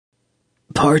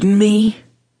Pardon me?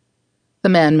 The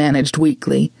man managed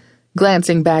weakly,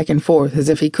 glancing back and forth as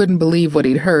if he couldn't believe what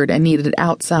he'd heard and needed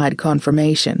outside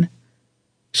confirmation.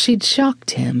 She'd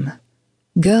shocked him.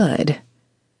 Good.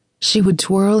 She would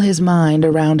twirl his mind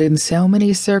around in so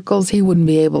many circles he wouldn't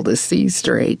be able to see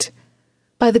straight.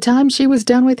 By the time she was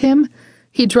done with him,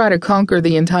 he'd try to conquer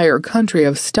the entire country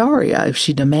of Staria if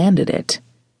she demanded it.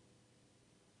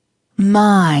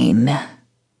 Mine,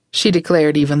 she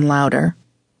declared even louder.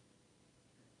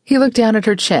 He looked down at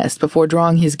her chest before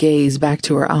drawing his gaze back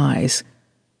to her eyes.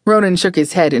 Ronan shook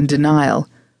his head in denial.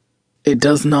 It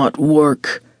does not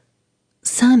work.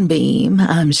 Sunbeam,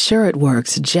 I'm sure it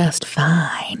works just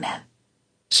fine,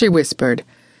 she whispered,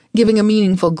 giving a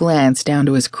meaningful glance down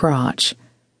to his crotch.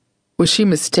 Was she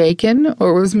mistaken,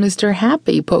 or was Mr.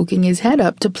 Happy poking his head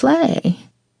up to play?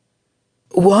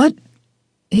 What?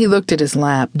 He looked at his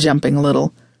lap, jumping a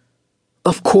little.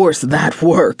 Of course that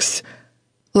works.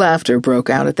 Laughter broke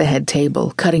out at the head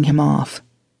table, cutting him off.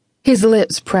 His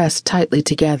lips pressed tightly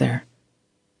together.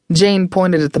 Jayne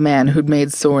pointed at the man who'd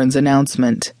made Soren's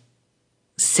announcement.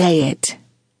 Say it.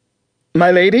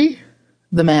 My lady?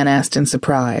 The man asked in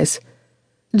surprise.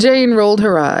 Jayne rolled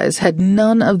her eyes. Had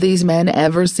none of these men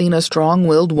ever seen a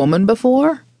strong-willed woman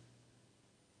before?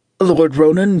 Lord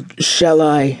Ronan, shall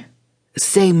I?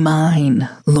 Say mine,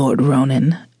 Lord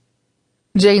Ronan.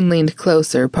 Jayne leaned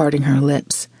closer, parting her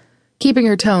lips. Keeping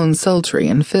her tone sultry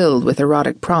and filled with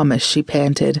erotic promise, she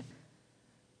panted.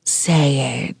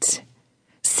 Say it.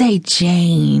 Say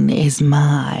Jayne is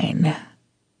mine.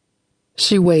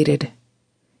 She waited.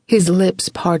 His lips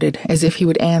parted as if he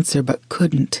would answer but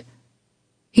couldn't.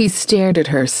 He stared at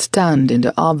her, stunned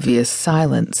into obvious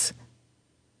silence.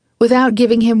 Without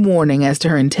giving him warning as to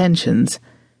her intentions,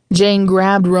 Jayne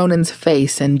grabbed Ronan's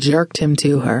face and jerked him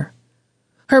to her.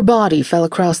 Her body fell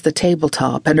across the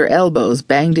tabletop and her elbows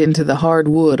banged into the hard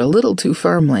wood a little too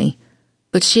firmly,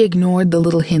 but she ignored the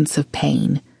little hints of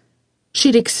pain.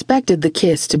 She'd expected the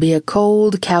kiss to be a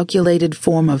cold, calculated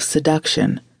form of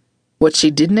seduction. What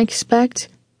she didn't expect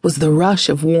was the rush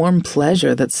of warm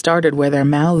pleasure that started where their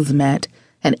mouths met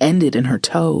and ended in her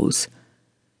toes.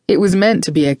 It was meant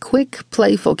to be a quick,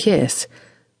 playful kiss,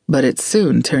 but it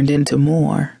soon turned into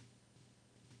more.